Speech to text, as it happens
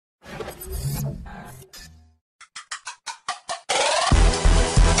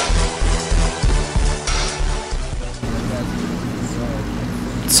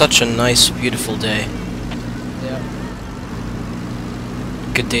It's such a nice, beautiful day. Yeah.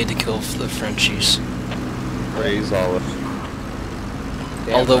 Good day to kill the Frenchies. Praise Allah.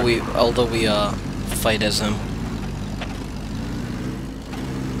 Although we fight as them.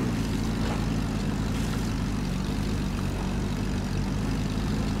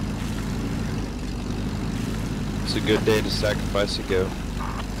 It's a good day to sacrifice a goat.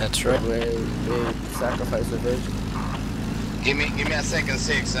 That's right. They sacrifice a virgin. Give me a second,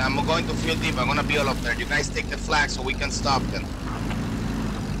 6. I'm going to field deep. I'm gonna be all up there. You guys take the flag so we can stop them.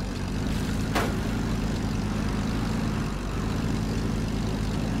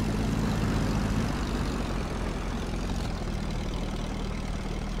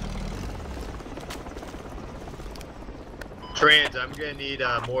 Trans, I'm gonna need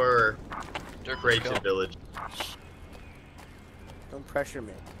more crates in village. Don't pressure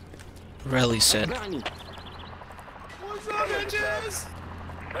me. Rally said. What's up, bitches?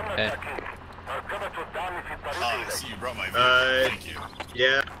 Hey. Oh, I see you brought my vehicle. Thank you.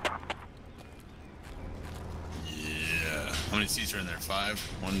 Yeah. Yeah. How many seats are in there? 5?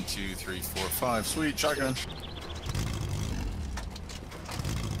 1, 2, 3, 4, 5. Sweet, shotgun.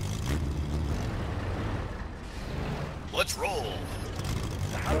 Let's roll.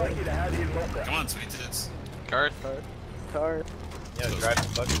 Come on, sweet tits. Card. Car. Yeah, drive the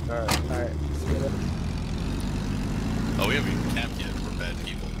fucking car. Alright, let's get it. Oh, we haven't even camped yet. We're bad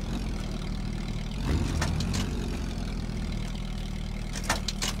people.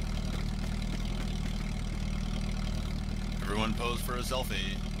 Everyone pose for a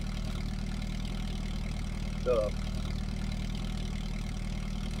selfie. Shut up.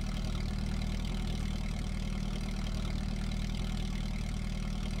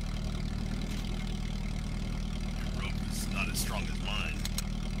 Your rope is not as strong as mine.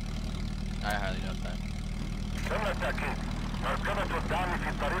 I highly doubt that.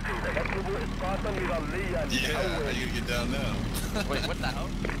 Yeah, how you gonna get down now? Wait, what the hell?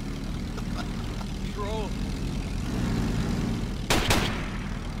 Control.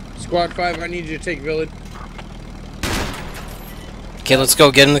 Squad 5, I need you to take village. Okay, let's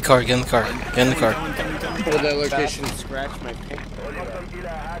go. Get in the car. Get in the car. Get in the car. Hold that location. Scratch my pick.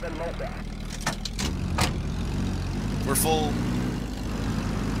 We're full.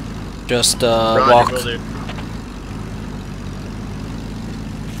 Just Roger, walk. will do.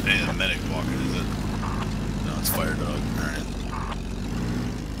 Hey, the medic walking, is it? No, it's fire dog. Alright.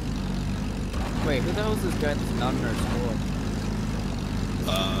 Wait, who the hell is this guy that's not in our squad?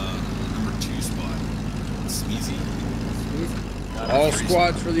 Number 2 spot. Smeezy? All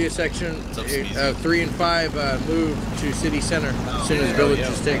squads for the section What's up, Sneezy? 3 and 5 move to city center as soon as village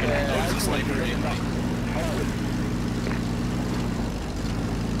is taken. Oh, it's a sniper, eh?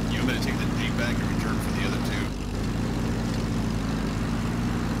 You want me to take the Jeep back and return for the other 2?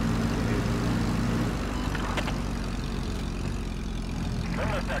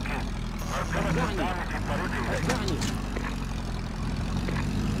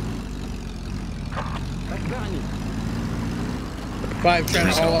 Five trying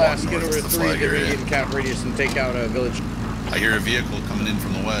to haul ass, get over to The 3, flag get ready area. to get in cap radius and take out a village. I hear a vehicle coming in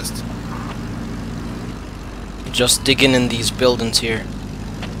from the west. Just digging in these buildings here.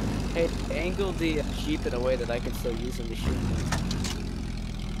 Hey, angle the Jeep in a way that I can still use a machine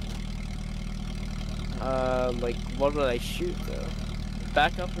gun. Like, what would I shoot though?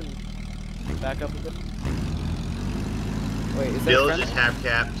 Back up a bit. Wait, is that Village friendly? is half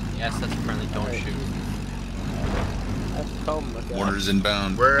capped. Yes, that's friendly. Don't Alright. shoot. Okay. Mortars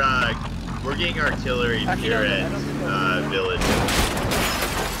inbound. We're getting artillery Actually, here I at don't think that was village.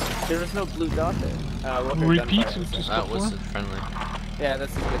 There was no blue dot there. Repeat gunfire. to That was score. friendly. Yeah,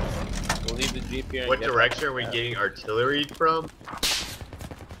 that's a good. We'll leave the Jeep here. What direction are we getting artillery from?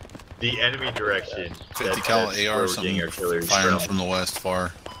 The enemy direction. 50 cal That's where AR, we're some getting artillery firing from the west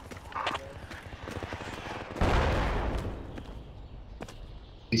far.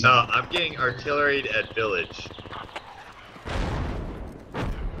 No, I'm getting artillery at village.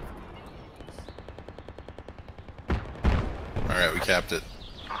 Alright, we capped it.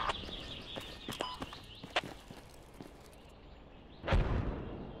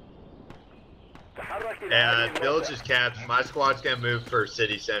 And village is capped. My squad's gonna move for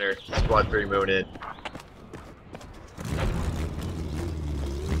city center. Squad 3 moving in.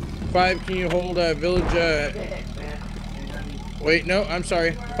 5, can you hold village? Wait, no, I'm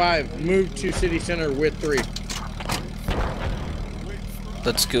sorry. 5, move to city center with 3.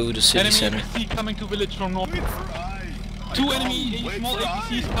 Let's go to city center. Enemy NPC coming to village from north. Two enemy small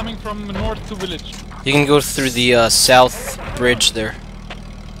APCs coming from north to village. You can go through the south bridge there.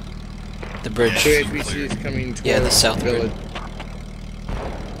 The bridge. Two APCs coming towards Yeah, the south village.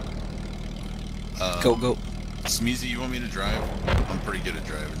 Go, go. Smeezy, you want me to drive? I'm pretty good at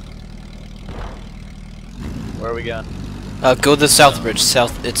driving. Where are we going? Go the south bridge.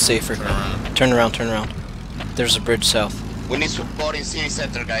 South, it's safer. Turn around. Turn around, turn around. There's a bridge south. We need support in city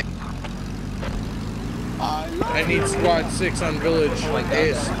center, guys. I need squad 6 on village.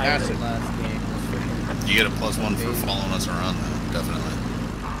 Ace, acid. You get a +1 for following us around, though. Definitely.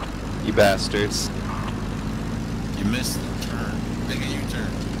 You bastards. You missed the turn. Make a U-turn.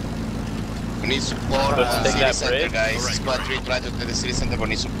 We need support Let's on take city that center, bridge. guys. Alright, Squad go 3 try to take the city center, we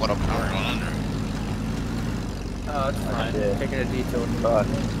need support up We're there. going under. Oh, it's fine. Taking a detour.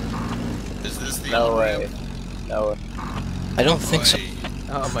 Is this the No other way. ramp? No way. I don't think so. Wait.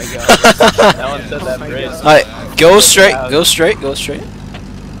 Oh my god. No one said that bridge. Alright, go straight, go straight, go straight.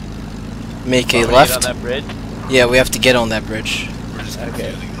 Make a Want me to get left. on that bridge? Yeah, we have to get on that bridge. We're just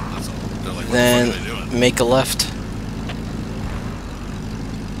Okay. confusing them, that's all. They're like, what the fuck are they Then doing? make a left.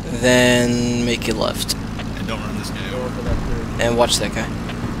 Then make a left. And don't run this guy Go over. over that bridge. And watch that guy.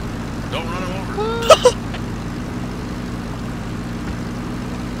 Don't run him over.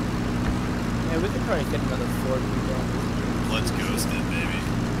 Yeah, we could probably get another 4 people. Let's ghost it, baby.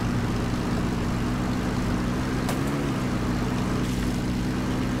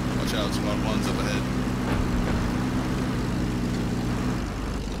 Watch out, squad 1's up ahead.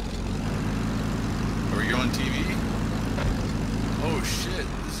 Are we going TV? Oh shit,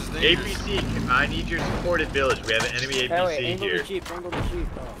 this is dangerous. APC, I need your support at village. We have an enemy APC Hey, wait, angle here. the jeep, angle the jeep.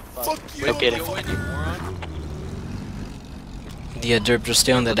 Oh, fuck. Fuck you! Okay. Yeah, Derp, just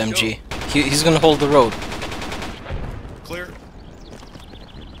stay on that MG. He's gonna hold the road. Clear.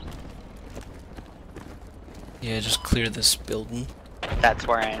 Yeah, just clear this building. That's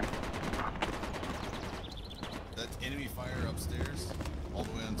where I am. That's enemy fire upstairs, all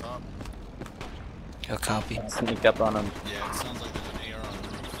the way on top. A copy. Sneak up on him. Yeah, it sounds like there's an AR on the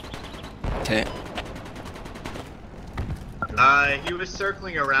roof. Okay. He was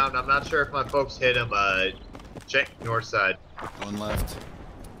circling around. I'm not sure if my folks hit him. Check north side. Going left.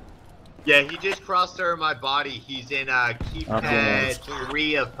 Yeah, he just crossed over my body. He's in keypad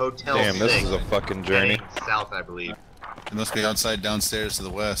 3 of Hotel Damn, 6. this is a fucking journey. Heading south, I believe. It must be outside downstairs to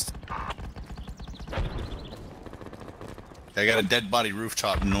the west. I got a dead body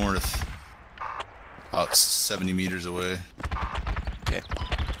rooftop north. About 70 meters away. Okay.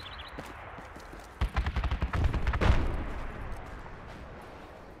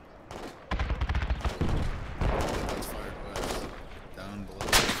 That's fired west. Down below.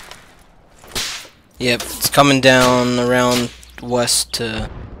 Yep, it's coming down around west to...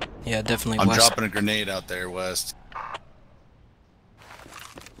 Yeah, definitely I'm west. dropping a grenade out there west.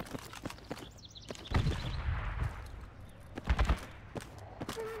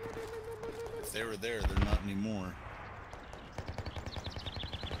 If they were there, they're not anymore.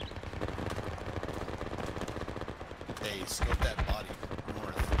 Hey, scope that body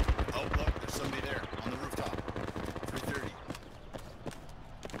north. Oh, look, there's somebody there on the rooftop. 330.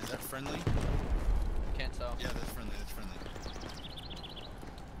 Is that friendly? Can't tell. Yeah, that's friendly, that's friendly.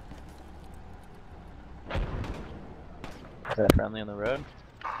 Is that friendly on the road?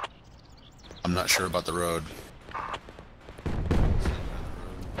 I'm not sure about the road.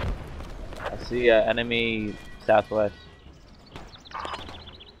 I see enemy southwest.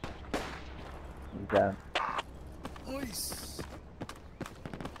 He's down. Nice.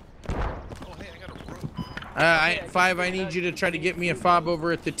 Oh, hey, I got a rope. 5, I need you to try to get me a fob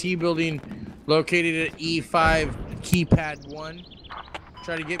over at the T building located at E5 keypad 1.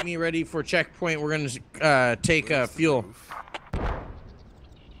 Try to get me ready for checkpoint. We're gonna take fuel.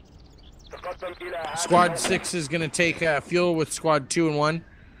 Squad 6 is gonna take fuel with squad 2 and 1.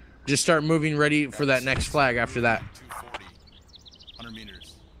 Just start moving ready for that next flag after that. 240. 100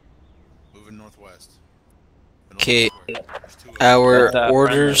 meters. Moving northwest. Okay, There's two our That's,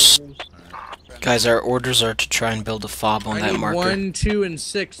 orders... Alright. Guys, our orders are to try and build a fob on I that need marker. 1, 2, and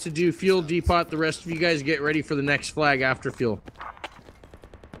 6 to do fuel depot. The rest of you guys get ready for the next flag after fuel.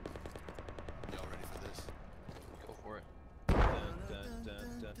 Y'all ready for this? Go for it. I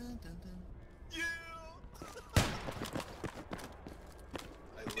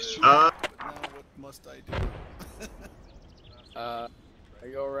live, Uh, but now what must I do? Are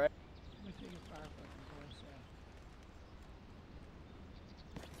you alright?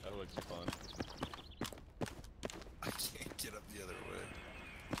 That looks fun. I can't get up the other way.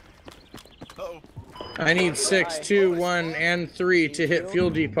 Oh, I need 6, 2, 1, and 3 to hit fuel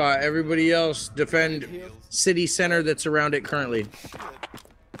depot. Everybody else defend heals. city center that's around it currently.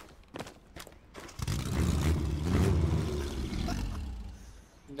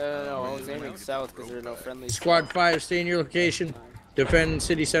 No, I was aiming south because there are no friendly. Squad 5, stay in your location. Defend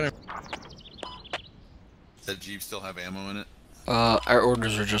city center. Does that Jeep still have ammo in it? Our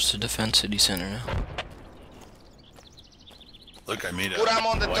orders are just to defend city center now. Look, I made a Put 'em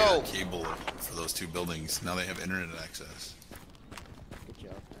on the wire toe. cable for those two buildings. Now they have internet access. Good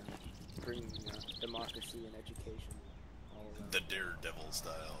job, man. Bringing democracy and education all around. The Daredevil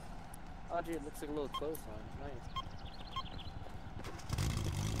style. Oh, dude, it looks like a little clothesline. Nice.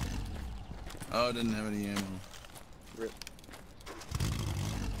 Oh, it didn't have any ammo. Rip.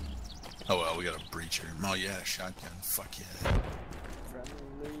 Oh well, we got a breacher. Oh yeah, a shotgun. Fuck yeah.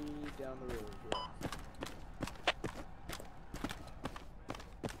 Friendly down the road, yeah.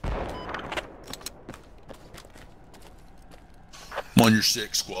 I'm on your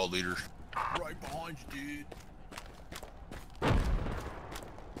 6, squad leader. Right behind you, dude.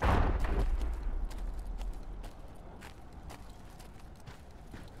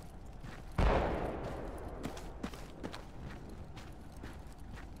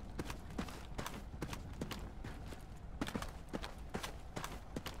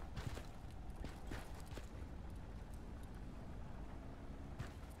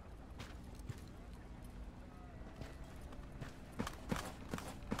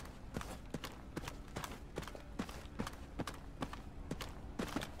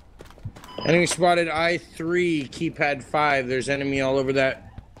 Enemy spotted I3, keypad 5. There's enemy all over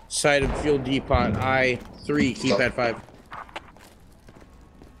that side of fuel depot. I3, keypad 5.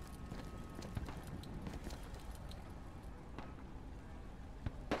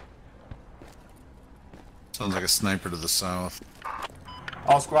 Sounds like a sniper to the south.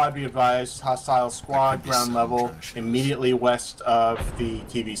 All squad be advised, hostile squad, ground level, immediately west of the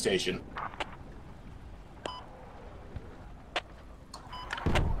TV station.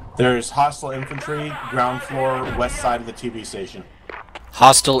 There's hostile infantry, ground floor, west side of the TV station.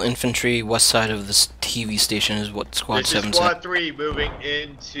 Hostile infantry, west side of this TV station is what Squad This 7 is said. Squad 3 moving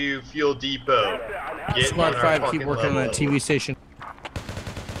into Fuel Depot. Get Squad on our 5, fucking keep working on that level. TV station.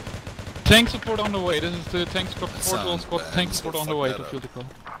 Tank support on the way. This is the tank support. Sounds Squad bad. tank Let's support go on the fuck way that to up. field depot.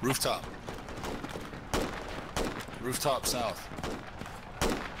 Rooftop. Rooftop south.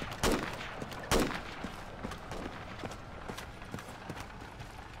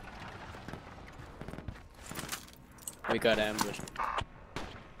 We got ambushed.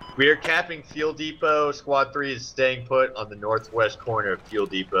 We are capping Fuel Depot. Squad 3 is staying put on the northwest corner of Fuel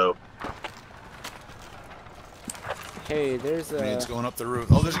Depot. Hey, there's Grenades going up the roof.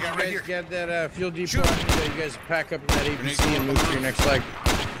 Oh, there's a guy You right guys here. get that fuel depot. You guys pack up in that APC and move to your next leg.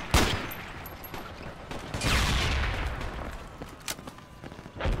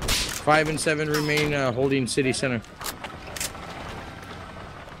 Five and 7 remain holding city center.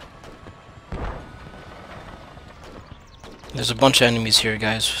 There's a bunch of enemies here,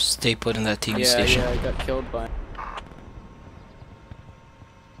 guys. Stay put in that TV station. Yeah, I got killed by.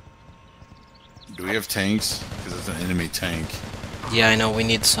 Do we have tanks? Because it's an enemy tank. Yeah, I know. We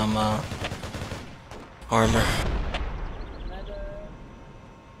need some armor. Fuck.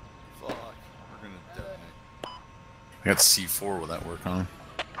 We're gonna die. I got C4. Will that work on?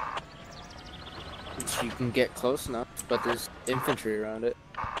 You can get close enough, but there's infantry around it.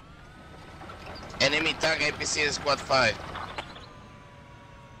 Enemy tank APC in Squad 5.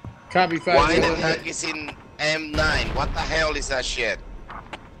 Copy 5. Why the tank is in M9? What the hell is that shit?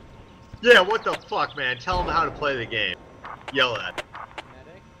 Yeah, what the fuck, man? Tell them how to play the game. Yell at them.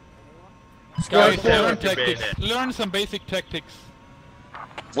 Guys, Squad learn 7 to tactics. bayonet. Learn some basic tactics.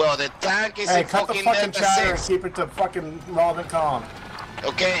 Well, the tank is Hey, in cut the fucking fucking Delta chatter and 6. keep it to fucking relevant comm.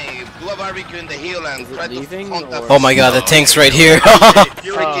 Okay, do a barbecue in the hill and Is it try to leaving, hunt the or- Oh my god, the tank's right here.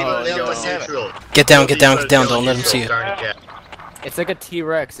 Fuel Oh, Depot is Delta going 7. neutral. Get down, Fuel get down, Depot get is down. going Don't let him see neutral. you. Darn it, yeah. It's like a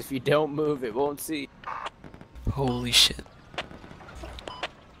T-Rex. If you don't move, it won't see. Holy shit.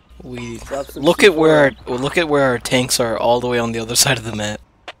 We Drop some look at where C4. look at where our tanks are all the way on the other side of the map.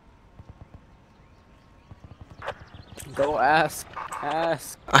 Go ask.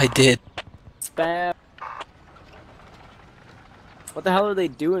 Ask. I did. Spam. What the hell are they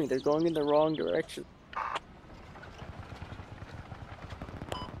doing? They're going in the wrong direction.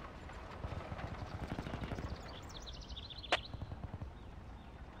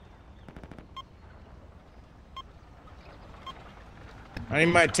 I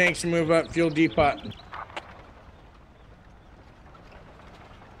need my tanks to move up fuel depot.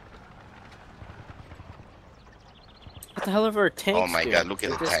 What the hell are our tanks Oh my doing? god, look at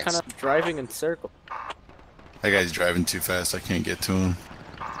They're the just tanks. kind of driving in circles. That guy's driving too fast. I can't get to him.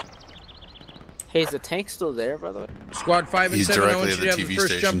 Hey, is the tank still there, by the way? Squad 5 and He's 7, I directly want at you to the have the TV first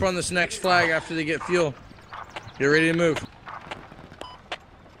station. jump on this next flag after they get fuel. Get ready to move.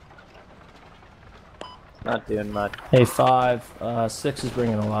 Not doing much. Hey, 5, 6 is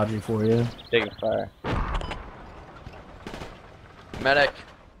bringing a logic for you. Taking fire. Medic.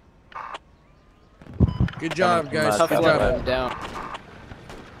 Good job, guys. Tough Good luck, job. I'm down.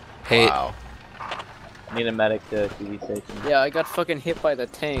 Hey, Wow. Need a medic to TV station. Yeah, I got fucking hit by the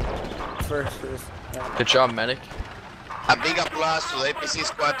tank. First. Good job, medic. A big applause to the APC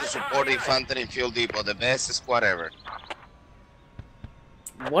squad to support the infantry in Fuel Depot, the best squad ever.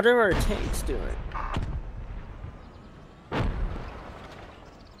 What are our tanks doing?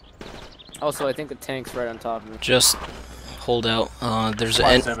 Also, I think the tank's right on top of me. just hold out. There's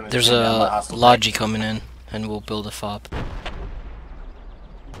Squad 7 is there's being down by a hostile logi coming in, and we'll build a fob.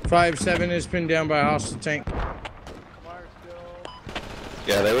 5-7 is pinned down by a hostile tank.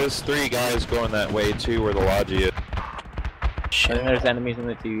 Yeah, there was 3 guys going that way too, where the Logi is. I Shit. think there's enemies in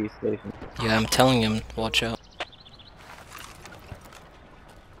the TV station. Yeah, I'm telling him, watch out.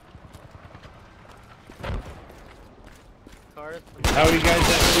 How are you guys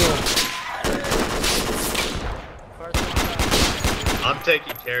at fuel? I'm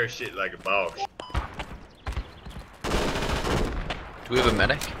taking care of shit like a boss. Do we have a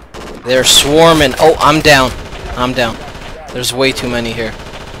medic? They're swarming. Oh, I'm down. I'm down. There's way too many here.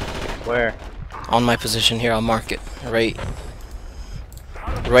 Where? On my position here, I'll mark it. Right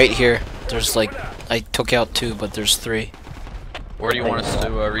here. There's like, I took out 2, but there's 3. Where do you want us to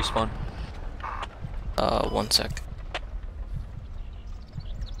respawn? 1 sec.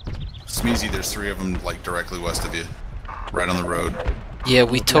 Smeezy, there's 3 of them like directly west of you, right on the road. Yeah,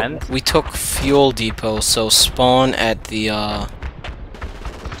 we took fuel depot, so spawn at the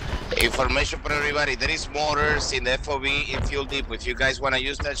Information for everybody, there is mortars in the FOB in Fuel Depot. If you guys want to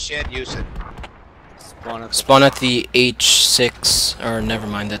use that shit, use it. spawn at the H6, or never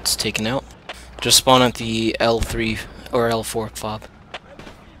mind, that's taken out. Just spawn at the L3 or L4 fob.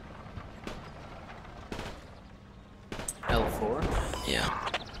 L4? Yeah.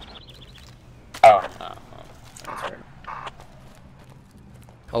 That's right.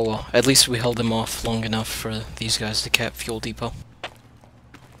 Oh well, at least we held them off long enough for these guys to cap fuel depot.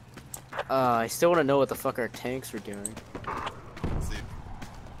 I still want to know what the fuck our tanks were doing.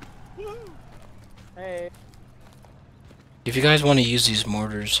 Hey. If you guys want to use these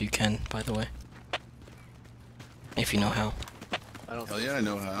mortars, you can, by the way. If you know how. I don't Hell yeah, I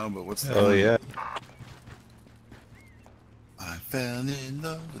know how, but what's the Hell yeah. I fell in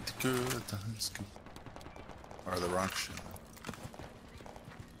love with the girl at the high school. Or the rock show.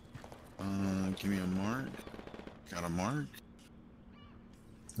 Give me a mark. Got a mark.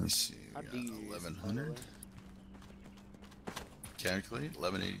 Let's see. We got 1100. Calculate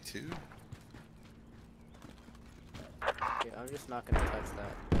 1182. Yeah, I'm just not gonna touch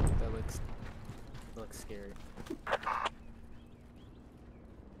that. That looks scary.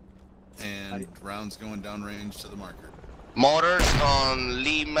 And rounds going downrange to the marker. Mortars on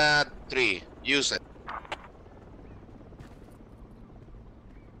Lima 3, use it.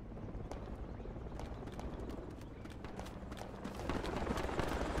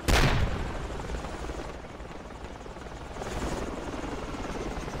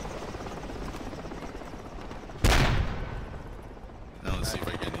 Now let's see if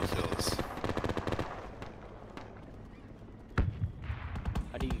I get any kills.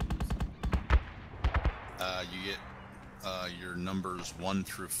 How do you use You get your numbers 1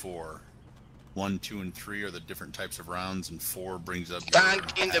 through 4. 1, 2, and 3 are the different types of rounds, and 4 brings up your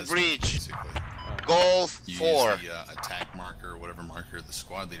Tank in the hazmat, breach. basically. Golf You 4. use the attack marker, or whatever marker the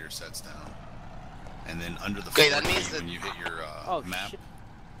squad leader sets down. And then under the Okay, 4 that means key, that- when you hit your Oh, map, shit.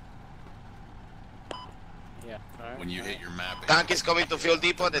 Yeah, alright. when you hit your map, Tank is coming to Fuel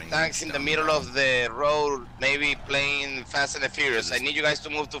Depot. The tank's in the middle of the road, maybe playing Fast and the Furious. I need you guys to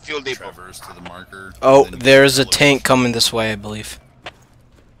move to Fuel Depot. traverse to the marker. Oh, and then you there's a look. tank coming this way, I believe.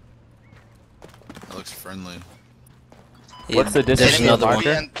 That looks friendly. What's the There's distance Enemy another one.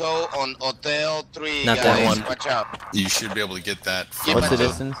 and tow on Hotel 3, Not guys. that one. Watch out. You should be able to get that Yeah, from What's the but-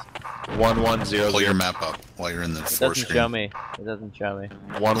 distance? 1100. Pull your map up while you're in the It four doesn't screen. show me. It doesn't show me.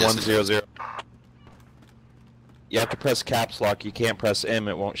 1100. You have to press caps lock. You can't press M.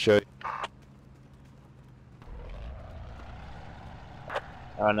 It won't show you.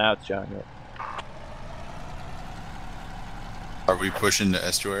 Oh, now it's showing it. Are we pushing to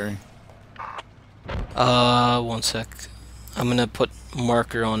estuary? 1 sec. I'm gonna put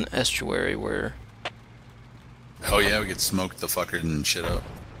marker on estuary where. Oh yeah, we could smoke the fucker and shit up.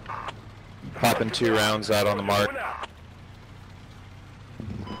 Popping 2 rounds out on the mark.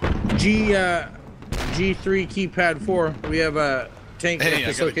 G, G3 keypad 4. We have a tank Hey, at I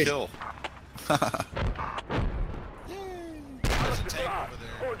this got a location. kill. There's a tank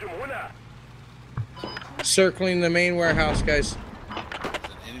over there. Circling the main warehouse, guys. There's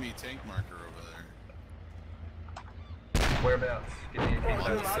an enemy tank marker over there. Whereabouts? Give me a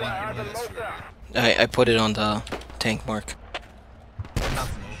On the front of the estuary. I put it on the tank mark.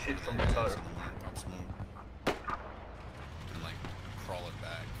 Shit from the toe. And like crawl it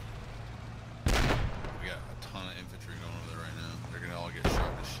back. We got a ton of infantry going over there right now. They're gonna all get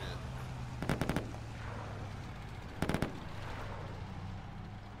shot to shit.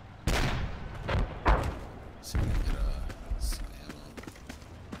 See if we can get some ammo.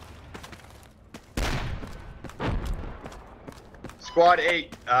 Squad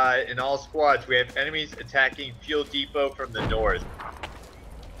 8, in all squads, we have enemies attacking fuel depot from the north.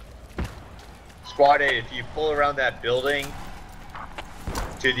 Squad 8, if you pull around that building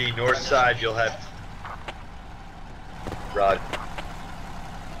to the north side, you'll have... Rod.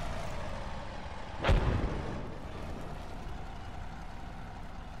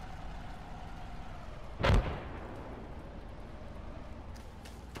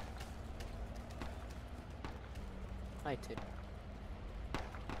 Hi, Tim.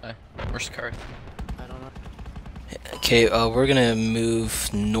 Hey, where's the card? I don't know. Okay, we're gonna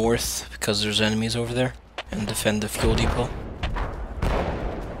move north because there's enemies over there and defend the fuel depot.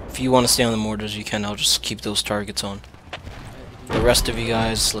 If you want to stay on the mortars, you can. I'll just keep those targets on. The rest of you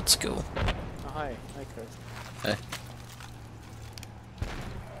guys, let's go. Oh, hi. Hi, Chris. Hey.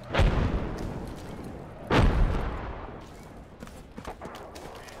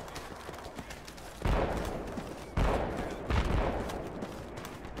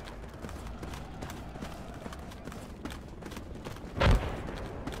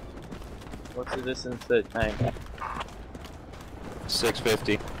 What's the distance to the tank?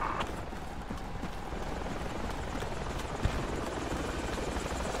 650.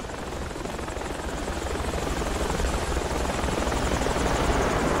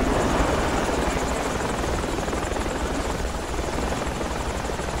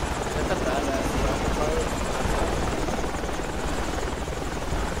 That's a badass rocket pilot.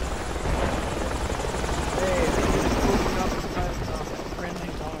 Hey, they're moving up as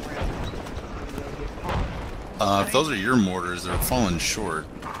friendlies all around. If those are your mortars, they're falling short.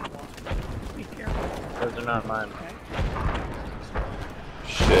 Be careful. Those are not mine.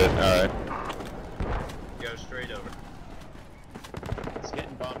 Shit, alright. Go straight over. It's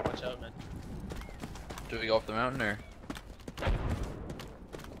getting bombed. Watch out, man. Do we go up the mountain or?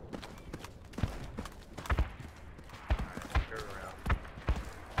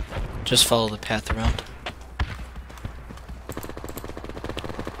 Just follow the path around.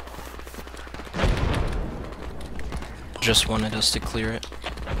 Just wanted us to clear it.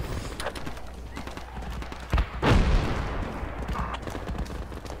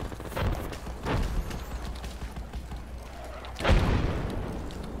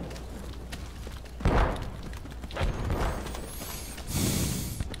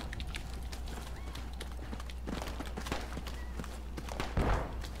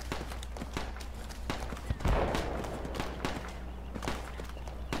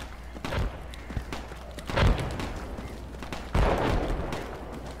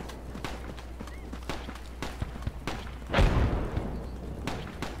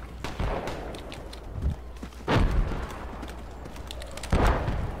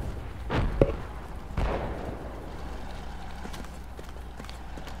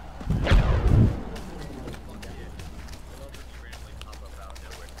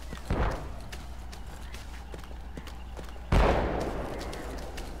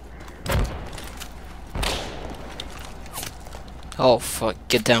 Oh fuck,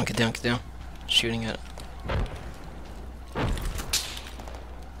 get down, get down, get down. Shooting at it.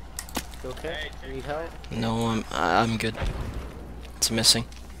 You okay? Need help? No, I'm good. It's missing.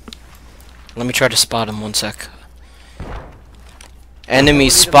 Let me try to spot him 1 sec. Enemy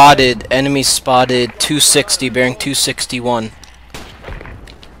spotted 260, bearing 261.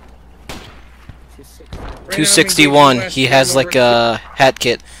 261, he has like a hat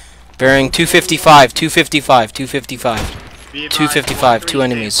kit. Bearing 255, 255, 255. 255, two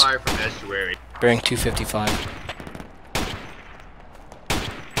enemies. Bearing 255.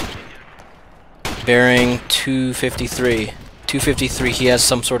 Bearing 253. 253, he has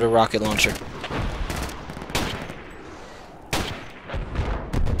some sort of rocket launcher.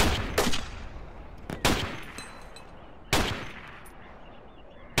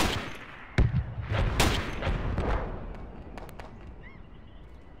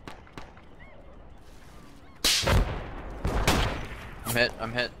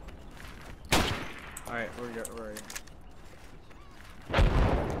 I'm hit. Alright, we're right.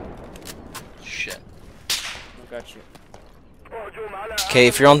 Shit. I got you. Okay,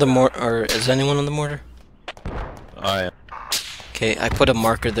 if you're on the mortar, or is anyone on the mortar? I am. Okay, I put a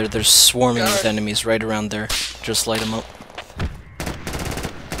marker there. They're swarming with enemies right around there. Just light them up.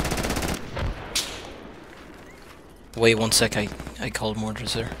 Wait 1 sec, I called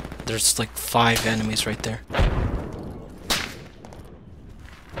mortars there. There's like 5 enemies right there.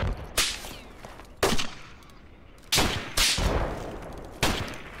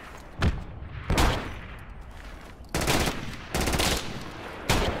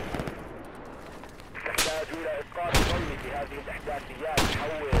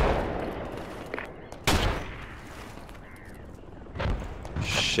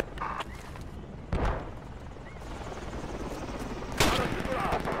 Shit.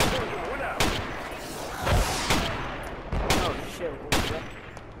 Oh shit, what was that?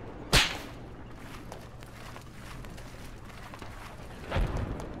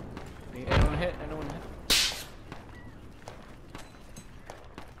 Anyone hit? Anyone hit?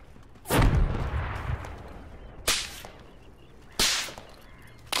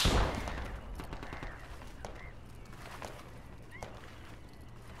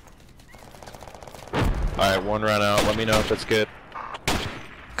 Alright, 1 round out. Let me know if it's good.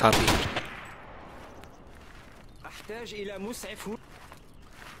 Copy.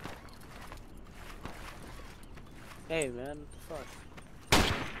 Hey man, what the fuck?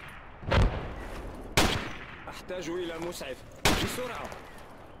 أحتاج إلى مسعف بسرعة.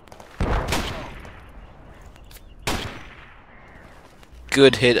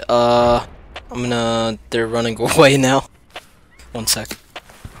 Good hit. They're running away now. 1 sec.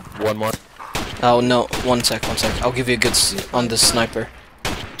 1 more. Oh no, 1 sec. I'll give you a good on this sniper.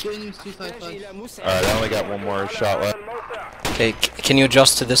 Alright, I only got 1 more shot left. Okay, can you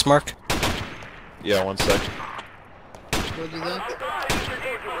adjust to this mark? Yeah, 1 sec. We'll do that.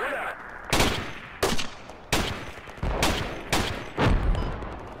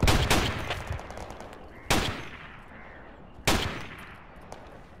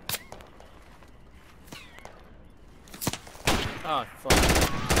 Oh fuck.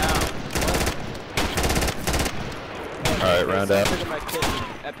 Alright, round out. Look at my kid,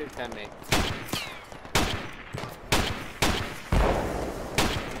 epic pen mate.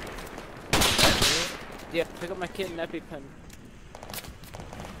 Yeah, pick up my kit and epic pen.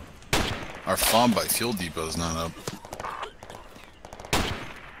 Our farm by fuel depot's not up.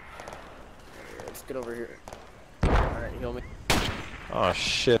 Let's get over here. Alright, heal me. Oh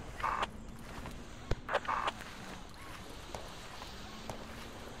shit.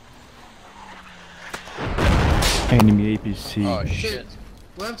 Enemy APC. Oh shit.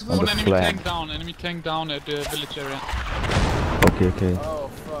 On One the enemy flag. enemy tank down at the village area. Okay. Oh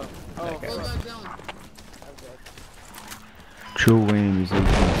fuck. Oh fuck. Down. 2 enemies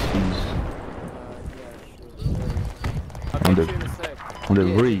APCs. I'll get you in a sec. On the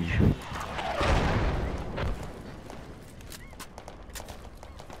bridge.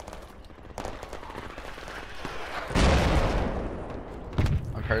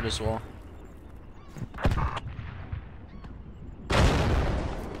 I'm hurt as well.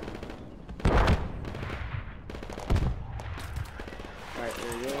 Alright,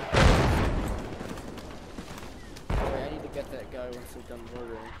 there we go. Wait, I need to get that guy once we're done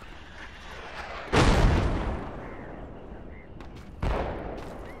murdering.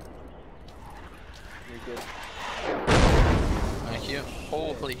 You're good. Thank you.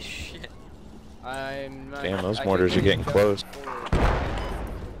 Holy shit. I'm not. Damn, those mortars are getting close.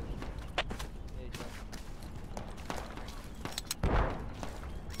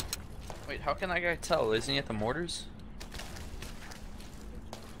 Wait, how can that guy tell? Isn't he at the mortars?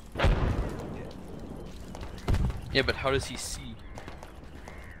 Yeah, but how does he see?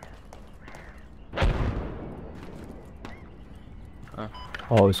 Huh.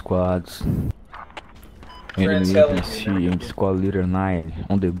 All squads. Enemy APC and squad leader 9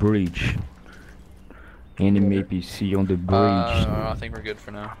 on the bridge. Enemy APC on the bridge. I think we're good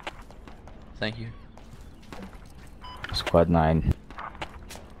for now. Thank you. Squad 9.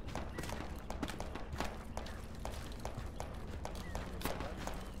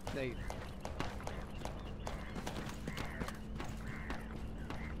 Thank you.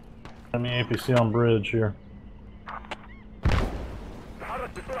 Enemy APC on bridge here.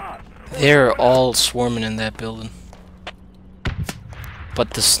 They're all swarming in that building.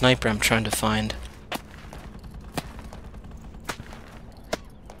 But the sniper I'm trying to find.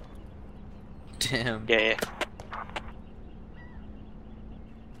 Damn. Yeah.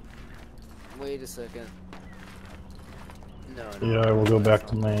 Wait a second. No. Yeah, we'll go back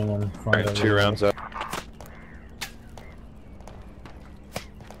to main and find Alright, out. 2 rounds up.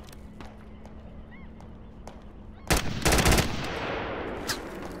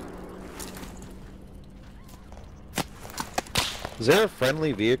 Is there a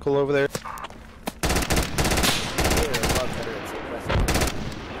friendly vehicle over there?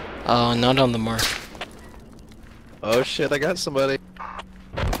 Not on the mark. Oh shit, I got somebody.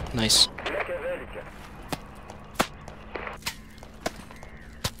 Nice.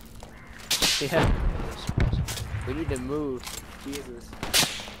 Yeah. We need to move. Jesus.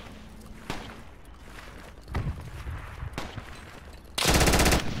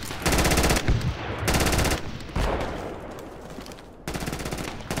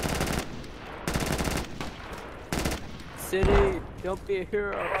 City, don't be a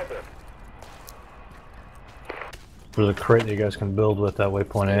hero. There's a crate that you guys can build with that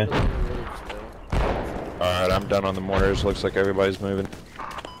waypoint A. Alright, I'm done on the mortars. Looks like everybody's moving.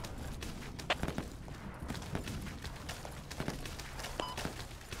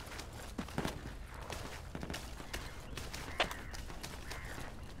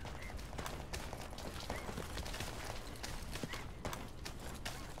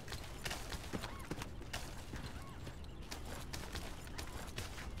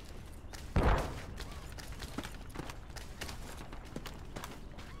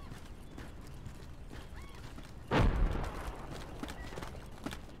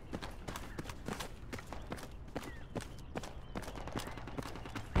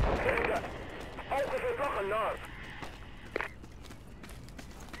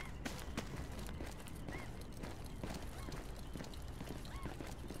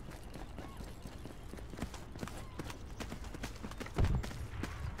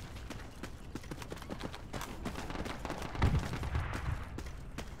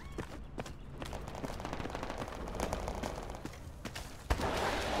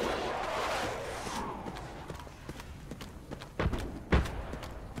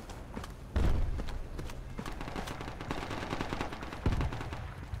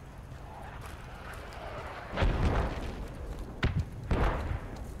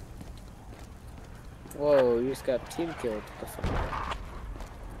 Whoa, you just got team killed. What the fuck?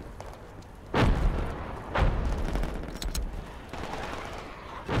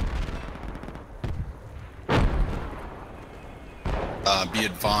 Be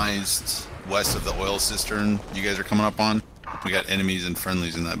advised, west of the oil cistern you guys are coming up on, we got enemies and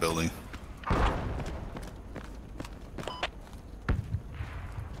friendlies in that building.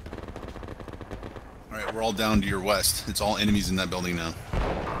 Alright, we're all down to your west. It's all enemies in that building now.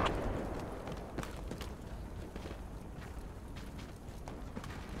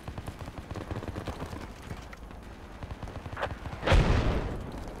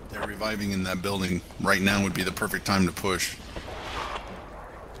 They're reviving in that building. Right now would be the perfect time to push.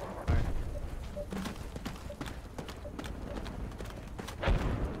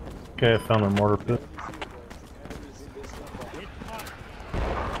 Okay, I found a mortar pit.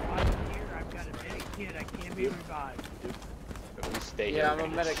 Yeah, I'm a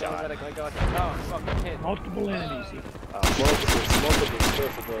medic, I got oh, fucking hit. Multiple enemies.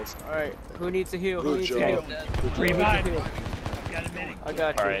 Multiple. Alright, who needs to heal? Who needs to heal? Revive. I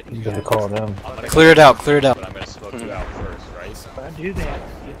got you. Alright. You gotta call it in. Clear it out, clear it out. But I'm gonna smoke you out first, right? I do that.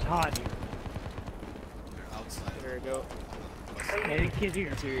 It's hot here. There we go. Hey, kid here.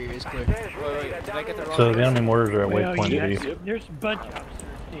 Interior is clear. Wait, did I get the wrong So the enemy mortars are at Well, waypoint yeah, B. there's a bunch of them.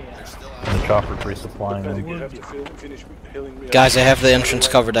 Yeah. The chopper's resupplying them. Guys, I have the entrance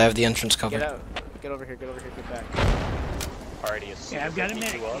covered. I have the entrance covered. Get out. Get over here, get back. Alrighty, as soon Yeah, I've as got I a pick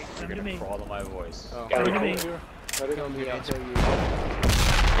medic. you up, Come you're to gonna me. crawl to my voice. Oh. Come to me. Kill me, I'll kill you.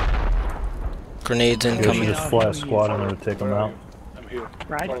 Grenades You incoming. just fly a squad in there to take them out.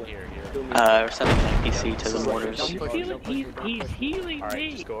 Right? Here. We're sending an APC to the mortars. He's healing Alright,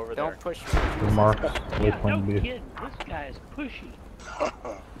 me. just go over Don't there. push me. The mark, Yeah, no waypoint B. kidding. This guy is pushy.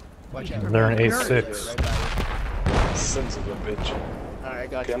 They're an A6. Sons of a bitch. Alright, I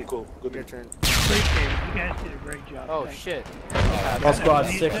got Okay, you. I'm cool. Good. Your turn. Appreciate it. You guys did a great job. Oh, Thanks. shit. All squad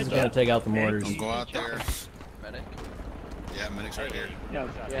 6 is gonna take out the mortars. Don't go out there. Medic? Yeah, medic's right here. No,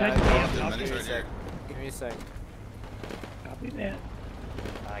 Yeah, thank you. The medic's right here. Give me a sec. Copy that.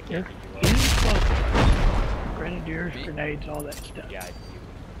 I They're can't pick you getting up. closer. Grenadiers, grenades, all that stuff. Yeah,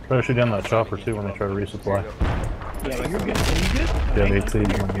 Try to shoot down that chopper too when they try to resupply. Yeah, you're good. Are you good? Yeah, they Hang on. see you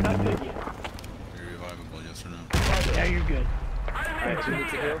when You're you not need good it. yet. You're revivable, yes or no? Yeah, you're good. Alright, so you need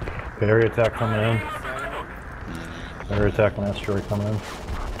to heal. Okay, area attack coming in. Area attack and asteroid coming in.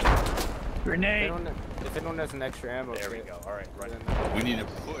 Grenade. If anyone has an extra ammo there we kit, go. Alright, run. then- We need to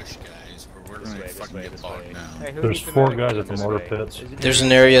push, guys, or we're gonna fucking get bogged down. Hey, who There's needs a 4 medic? guys at the mortar pits. There's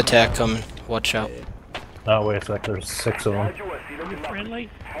an area attack coming. Watch out. Oh, wait a sec, there's 6 of them. Are you friendly?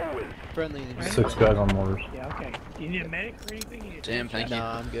 Friendly. 6 guys on mortars. Yeah, okay. Do you need a medic or anything? Damn, thank you.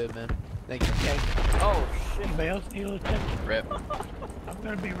 Nah, I'm good, man. Thank you. Okay. Oh shit. Anybody else need a little attention? Rip. I'm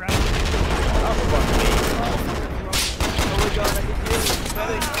gonna be right. Oh my god, I can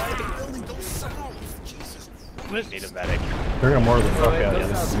hear you. Need a medic. They're gonna mortar the fuck out of you.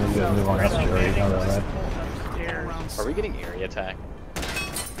 You guys move on estuary, you know that, right? Are we getting area attack?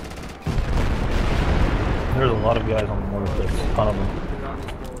 There's a lot of guys on the mortar pits, a ton of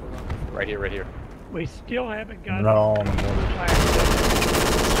them. Right here, right here. We still haven't got. They're not all on the mortars.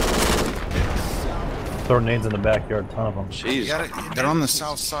 Throw nades in the backyard, ton of them. Jeez. They're on the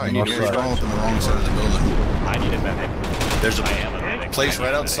south side. You North guys are side. all up in the wrong side of the building. I need a medic. There's a medic. place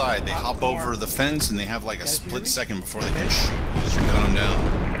right outside. They hop over the fence and they have like a split second before they can just gun them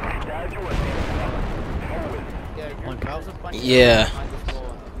down. Yeah.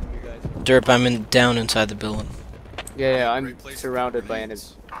 Derp, I'm down inside the building. Yeah, I'm surrounded by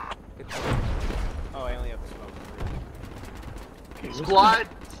enemies. Oh, I only have smoke. Squad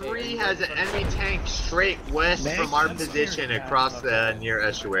 3 has an enemy tank straight west from our position across the near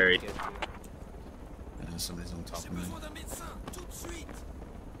estuary. Somebody's on top of me.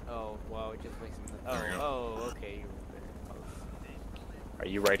 Oh, wow, it just makes me. Okay. Are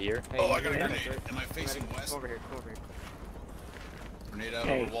you right here? Hey, Oh, I got a grenade. Am I facing west? Over here, over here. Grenade out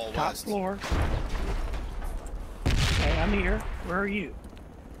Okay, over wall top west. floor. Okay, I'm here. Where are you?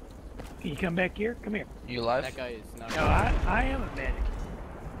 Can you come back here? Come here. You alive? That guy is not. No, I am a medic.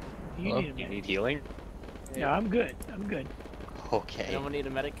 You Hello? need a You medic. need healing? No, I'm good. I'm good. Okay. Anyone need a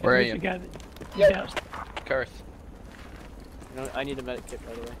medic kit? Where are Who's you? the guy that- Karth. I need a medic kit,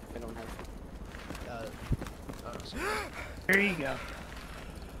 by the way, if anyone has it. There you go.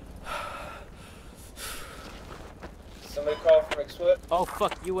 Somebody call for McSwift? Oh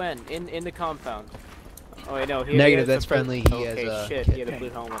fuck, UN, in the compound. Oh wait, no, he Negative, has that's a blue- friendly, he okay, has, shit, kit. he had a blue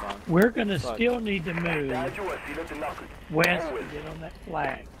helmet on. We're gonna Fuck. still need to move west to get on that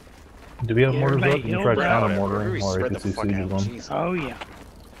flag. Do we have mortars up? Everybody You can try hill counter down. mortaring, or if you see one. Oh yeah.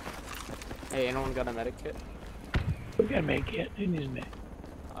 Hey, anyone got a medic kit? We gotta make it. Who needs a medic?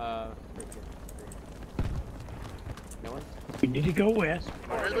 Right here. No one? We need to go west.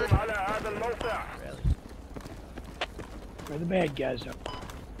 Where the bad guys are.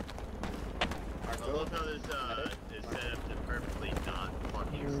 Our Lotho is set up to perfectly not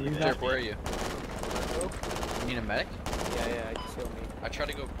fucking see You're that. Derp, where are you? You need a medic? Yeah, I just killed me. I try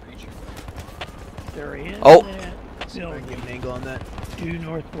to go breach. They're in Oh. that building. Get an angle on that. Due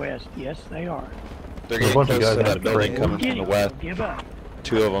northwest. Yes, they are. They're There's a bunch of guys in that building building. coming from the west. Give up.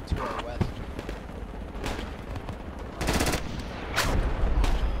 2 of them.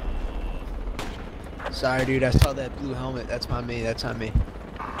 Sorry, dude. I saw that blue helmet. That's on me. That's on me.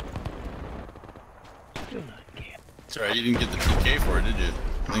 Sorry, you didn't get the TK for it, did you?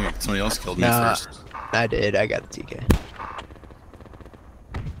 I think somebody else killed me Nah, first. I did. I got the TK.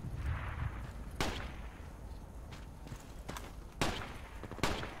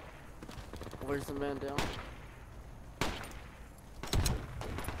 Where's the man down?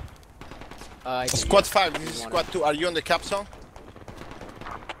 Squad 5, this is Squad 2. Are you on the capsule?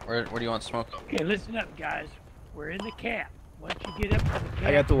 Where do you want smoke? Okay, listen up, guys. We're in the cap. Once you get up to the cap,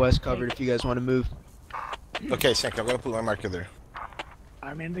 I got the west covered if you guys want to move. Okay, thank you. I'm gonna put my marker there.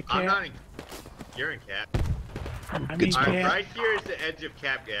 I'm in the cap. I'm not in. You're in cap. I'm in Good Alright, cap. right here is the edge of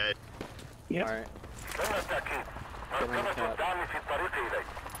cap, guys. Yep. Alright.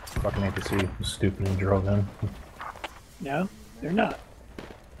 Fucking hate to see stupid and drove in. No, they're not.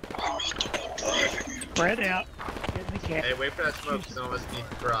 Spread out. Get in the cap. Hey, wait for that smoke. Some of us need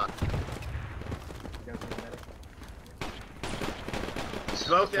to cross.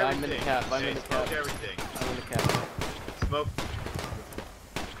 Smoke Yeah, everything. I'm in the cap. I'm Hey, in the smoke cap. everything. I'm in the cap. Smoke.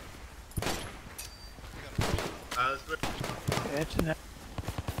 Let's move. That's enough.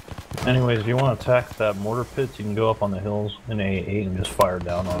 Anyways, if you want to attack that mortar pits, you can go up on the hills in A8 and just fire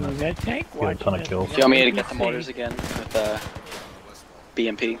down on it. That tank Get a ton of kills. Do you want me to get the mortars again with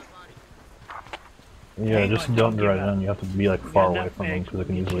BMP? Yeah, just don't drive in. You have to be like far away from them because they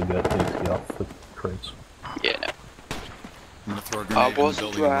can easily get AC off the crates. Yeah, no. I'm gonna throw a grenade in the building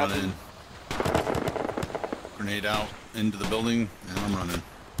and run in. Grenade out into the building, and I'm running.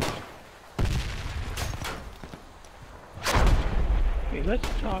 Okay, let's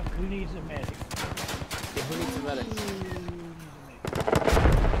talk. Who needs a medic? Yeah, who needs a medic?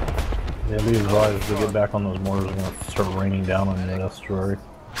 Yeah, be advised if we get back on those mortars, we're gonna start raining down on the estuary.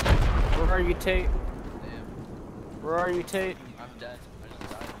 Where are you, Tate? Where are you, Tate? I'm dead. I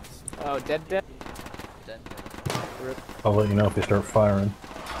just died. Oh, dead? Dead. Rip. I'll let you know if you start firing.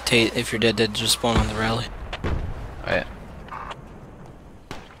 Tate, if you're dead, just spawn on the rally. Alright.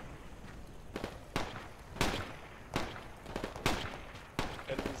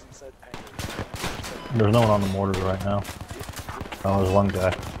 Enemies inside tank. There's no one on the mortars right now. Oh, there's one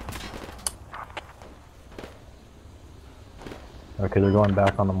guy. Okay, they're going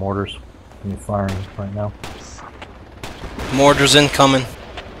back on the mortars. And firing right now. Mortars incoming.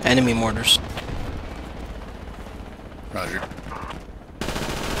 Enemy mortars. Roger.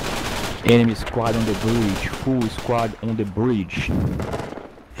 Enemy squad on the bridge. Full squad on the bridge.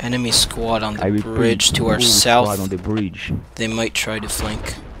 Enemy squad on the I repeat, bridge to our full south. Squad on the bridge. They might try to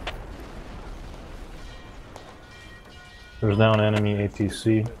flank. There's now an enemy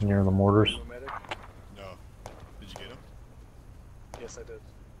APC near the mortars. No. Did you get him? Yes, I did.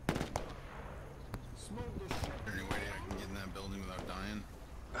 Is there any way I can get in that building without dying?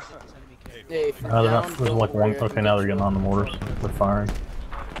 Hey, if you're They're down, not, there's like one. Okay, now they're getting on the mortars. They're firing.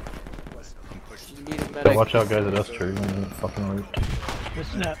 you need a So medic. watch out, guys at S-Tree. You're gonna get fucking raped.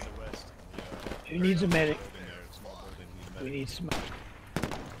 Listen up. Who needs a medic? We need some. Can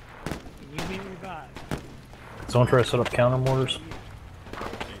you be revived? Someone try to set up counter mortars.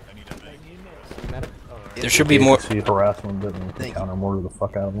 There should be more. See harassment bit and counter mortar the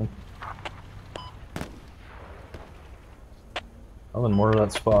fuck out of them. I'll then mortar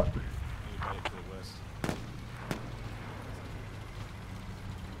that spot.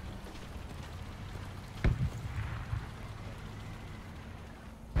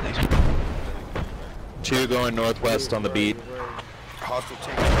 Two going northwest on the beat. Hostile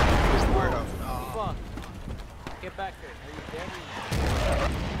tank is the warehouse. Fuck. Get back here. Are you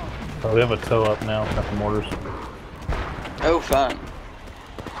dead? Oh, we have a tow up now at the mortars. Oh, fun.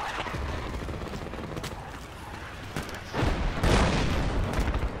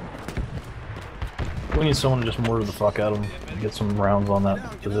 We need someone to just mortar the fuck out of them and get some rounds on that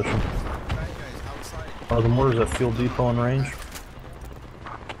position. Are the mortars at Field Depot in range?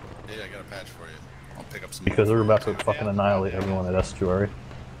 Yeah, I got a patch for you. I'll pick up some. Because they're about to fucking annihilate everyone at Estuary.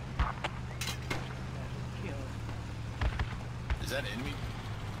 Is that enemy?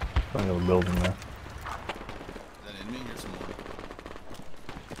 I'm gonna build in there. Is that enemy or some more?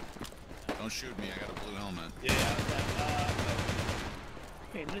 Don't shoot me, I got a blue helmet. Yeah.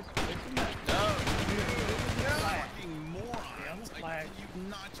 Hey, listen up. No! Fucking morons! Flag.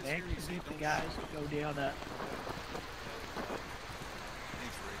 Next to the guys that go down that.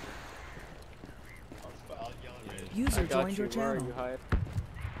 User joined your channel.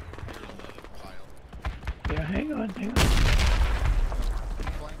 Yeah, hang on.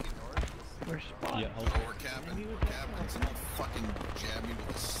 We're spotted. Yeah, we're capping. Captain's gonna fucking jab me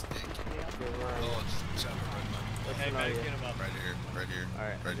with a stick. Oh, just jab it right in my... Hey, man, get him up. Right here, right here.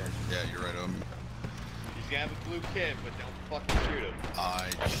 Alright, right here. Yeah, you're right on me. He's gonna have a blue kit, but don't fucking shoot him.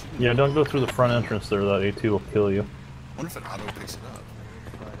 Yeah, don't go through the front entrance there, that AT will kill you. Wonder if an auto picks it up.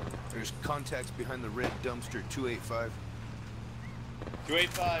 There's contacts behind the red dumpster, 285.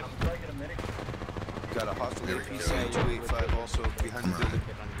 285. Got a hostile APC, 285 also behind the building.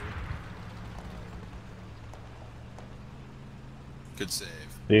 Good save.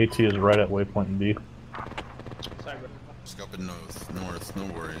 The AT is right at waypoint B. Scoping north, no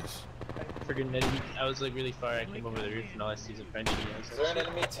worries. Friggin' I was like really far, I came over the roof and all I see is a Frenchie. Is there an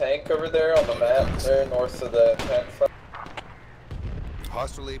enemy tank over there on the map, there north of the tent?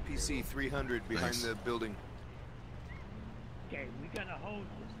 Hostile APC, 300 behind the building. Okay, we gotta hold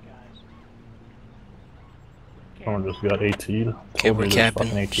this, guys. Someone just got AT'd. Okay, we're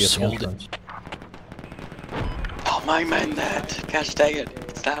capping. Sold it. Oh, my man, that. Gosh dang it.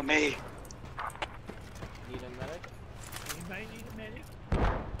 It's not me. Need a medic? Anybody need a medic?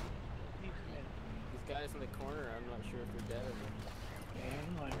 Needs a medic. These guys in the corner, I'm not sure if they're dead or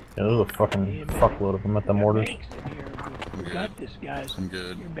not. Yeah, there's a fucking fuckload of them at the mortars. We got this, guys. I'm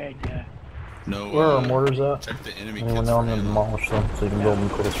good. You're a bad guy. No, Where are our mortars at? check the enemy Anyone kits know? for I'm gonna ammo. demolish them so you can build them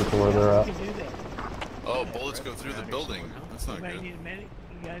closer to where they're at. Oh, bullets go through the building. That's not Anybody good. need a medic?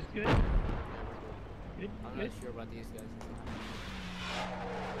 You guys good? Good, I'm good. not sure about these guys.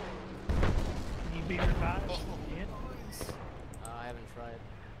 Can you be revived? Oh. Yeah. I haven't tried.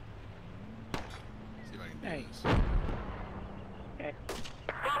 See if I can do Hey. this. Okay.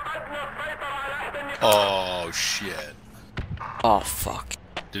 Oh shit. Oh fuck.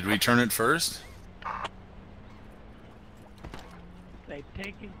 Did we turn it first? They've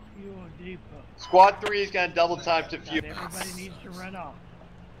taken fuel depot. Squad 3 is gonna double time to fuel. Everybody needs to run off.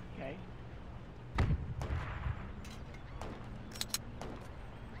 Okay.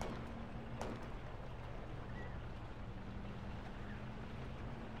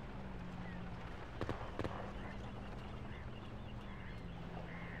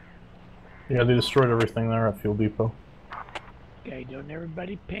 Yeah, they destroyed everything there at Fuel Depot. Okay, don't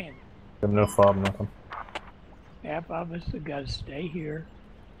everybody panic. They have no fob, nothing. Half of us have got to stay here.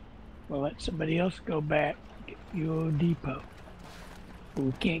 We'll let somebody else go back. Get fuel depot. But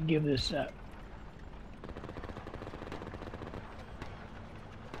we can't give this up.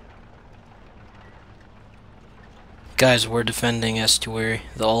 Guys, we're defending estuary.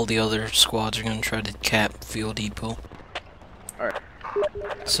 All the other squads are gonna try to cap fuel depot. Alright.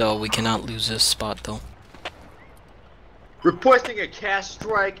 So we cannot lose this spot though. Requesting a cast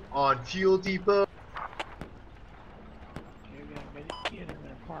strike on fuel depot. You're gonna get him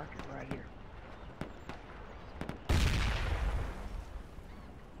in a park it right here.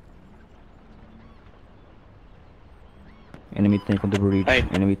 Enemy tank on the bridge. Hey,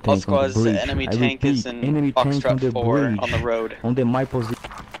 enemy all tank on the squads, bridge. enemy I tank repeat, is in enemy tank on Foxtrot the 4 bridge. on the road. On the my position.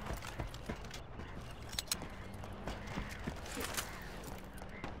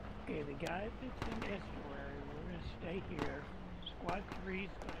 Okay, the guy that's in estuary, we're gonna stay here. Squad 3's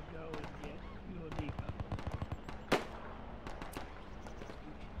gonna go and get fuel depot.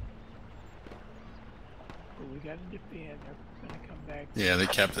 But we gotta defend. They're gonna come back. Yeah, they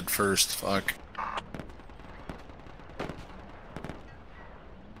kept it first. Fuck.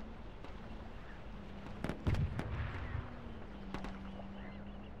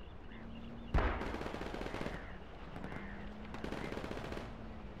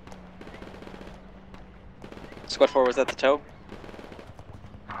 Squad 4 was at the toe.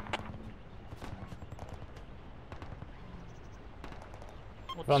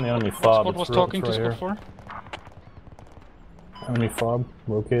 Found the enemy What fob. squad was It's talking to right squad here. 4? Enemy fob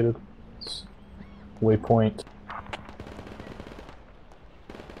located. It's waypoint.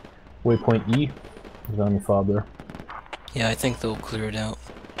 Waypoint E. There's enemy fob there. Yeah, I think they'll clear it out.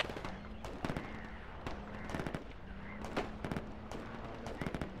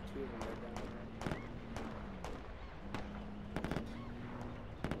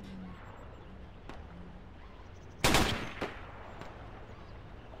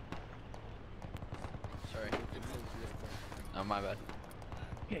 Sorry. Oh, my bad.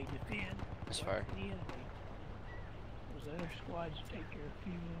 Okay, defend. That's fire. The enemy. Those other squads take care of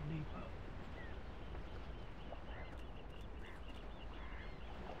fuel depot.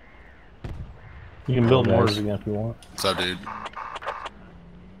 You can build Guys. mortars again if you want. What's up, dude?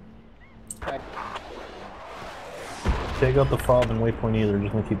 Take out the fob and waypoint E. They're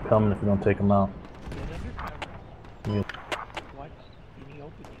just gonna keep coming if you don't take them out. Get undercover. Yeah. Watch any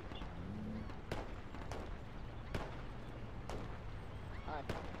openings.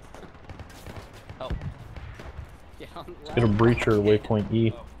 Help. Let's get a breacher waypoint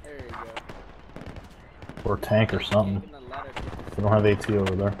E. There you go. Or a tank or something. We don't have AT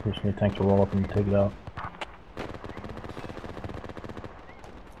over there. We just need a tank to roll up and take it out.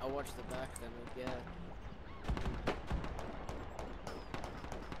 I'll watch the back then, yeah.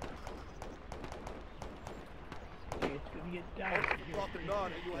 Okay, it's gonna get dicey here. Dropping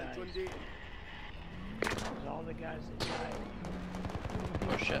down, Guys. UN-20. There's all the guys that died.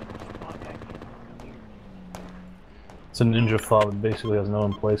 Oh shit. Spawn back in. Come here. It's a ninja fob. It basically has no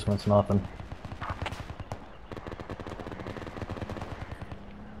emplacements, nothing.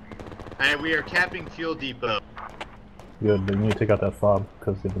 And we are capping fuel depot. Good, but you need to take out that fob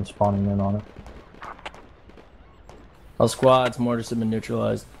because they've been spawning in on it. All squads, mortars have been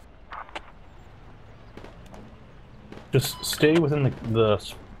neutralized. Just stay within the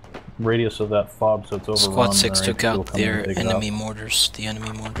radius of that fob so it's overrun. Squad 6 and took people out come in and their take it enemy out. mortars. The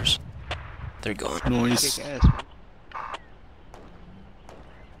enemy mortars. They're gone. Noise. Kick ass, man.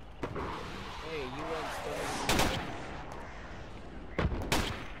 Hey, UN still.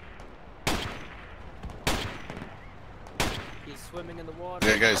 He's swimming in the water.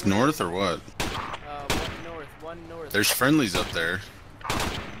 You got guys north or what? One north. There's friendlies up there.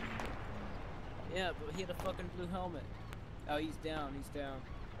 Yeah, but he had a fucking blue helmet. Oh, he's down. He's down.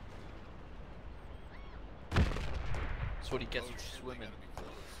 That's what he gets for swimming.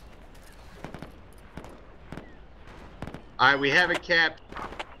 Alright, we have it capped.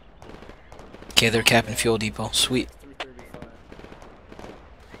 Okay, they're capping fuel depot. Sweet. 335.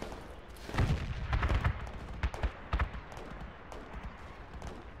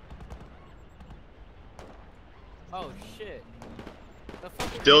 Oh shit. The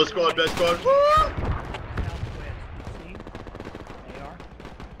fuck is Still squad, best squad. Woo! Southwest, you see? They are.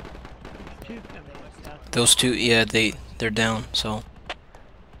 There's two coming southwest. Those two, yeah, they're down. So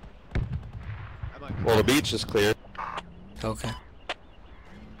Well, the beach is clear. okay.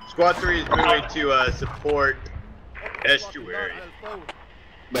 Squad 3 is moving to support estuary.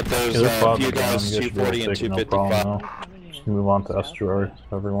 But there's Yeah, they're a fobs few down. guys, You guys should be able to 240 and take it, no problem 255. now. Just move on to estuary,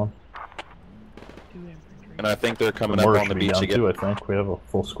 everyone. Two infantry. And I think they're coming The up mortar on the should be beach down again. too, I think. We have a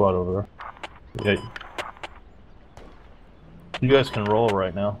full squad over there. Yeah. You guys can roll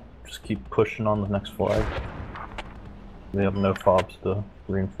right now. just keep pushing on the next flag. They have no fobs to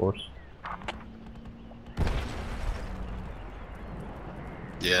reinforce.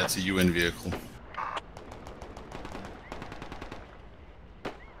 Yeah, it's a UN vehicle.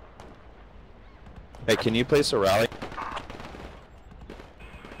 Hey, can you place a rally?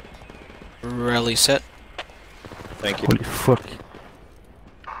 Rally set. Thank you. Holy fuck.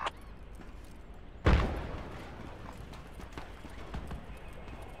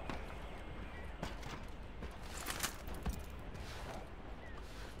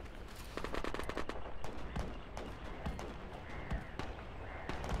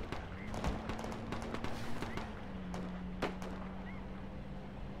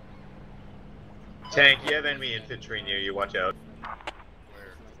 Tank, you have enemy infantry near you, watch out.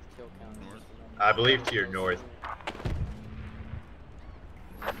 I believe to your north.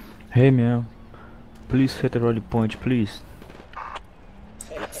 Hey man, please hit the rally point, please.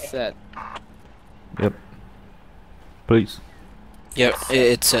 It's set. Yep. Please. Yep,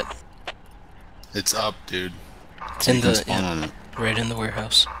 it's set. It's up, dude. It's in You can the spawn on it. right in the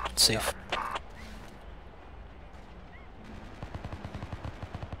warehouse. It's safe.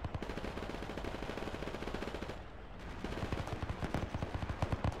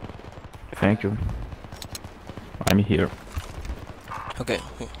 Thank you. I'm here. Okay.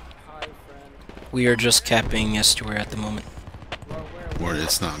 We are just capping estuary at the moment. Where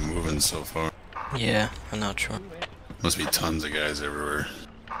it's not moving so far. Yeah, I'm not sure. Must be tons of guys everywhere.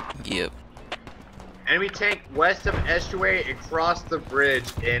 Yep. Enemy tank west of estuary across the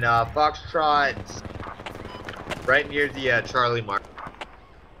bridge in Foxtrot, right near the Charlie mark.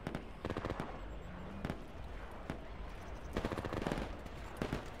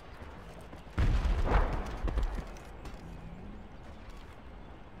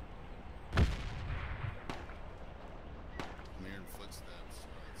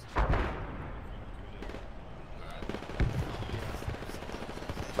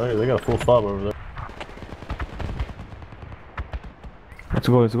 Hey, they got a full fob over there. Let's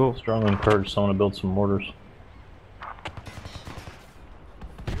go, let's go. Strongly encourage someone to build some mortars.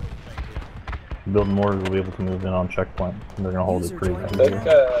 Building mortars will be able to move in on checkpoint. And they're gonna hold it pretty good.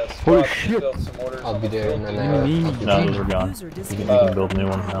 Holy shit! I'll be there in an hour. No, those are gone. You can build new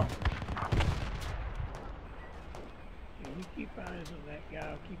ones now. You keep eyes on that guy.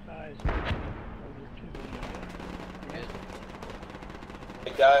 I'll keep eyes over to the.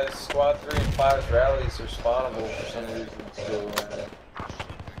 Hey guys, Squad 3 and 5's rallies are spawnable for some reason still.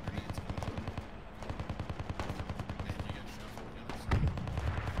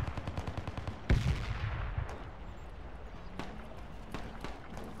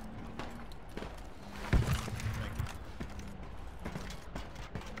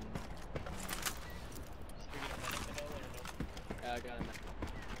 Yeah, I got him.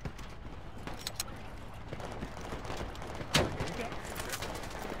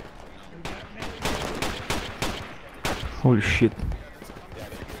 Holy shit.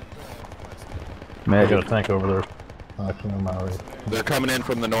 I got a tank over there. I can remember already. They're coming in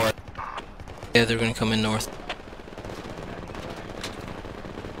from the north. Yeah, they're gonna come in north.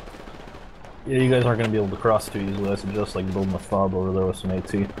 Yeah, you guys aren't gonna be able to cross too easily. I suggest like building a fob over there with some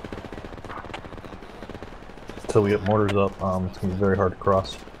AT. Until we get mortars up, it's gonna be very hard to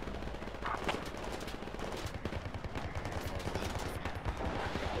cross.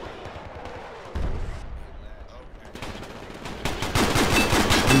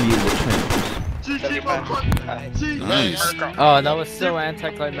 Nice. Oh, that was so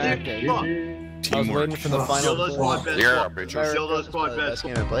anticlimactic. I was waiting for the final. Shield those squad beds. Yeah, bitches. Shield those squad beds. Best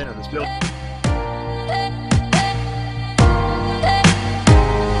game I played on this build.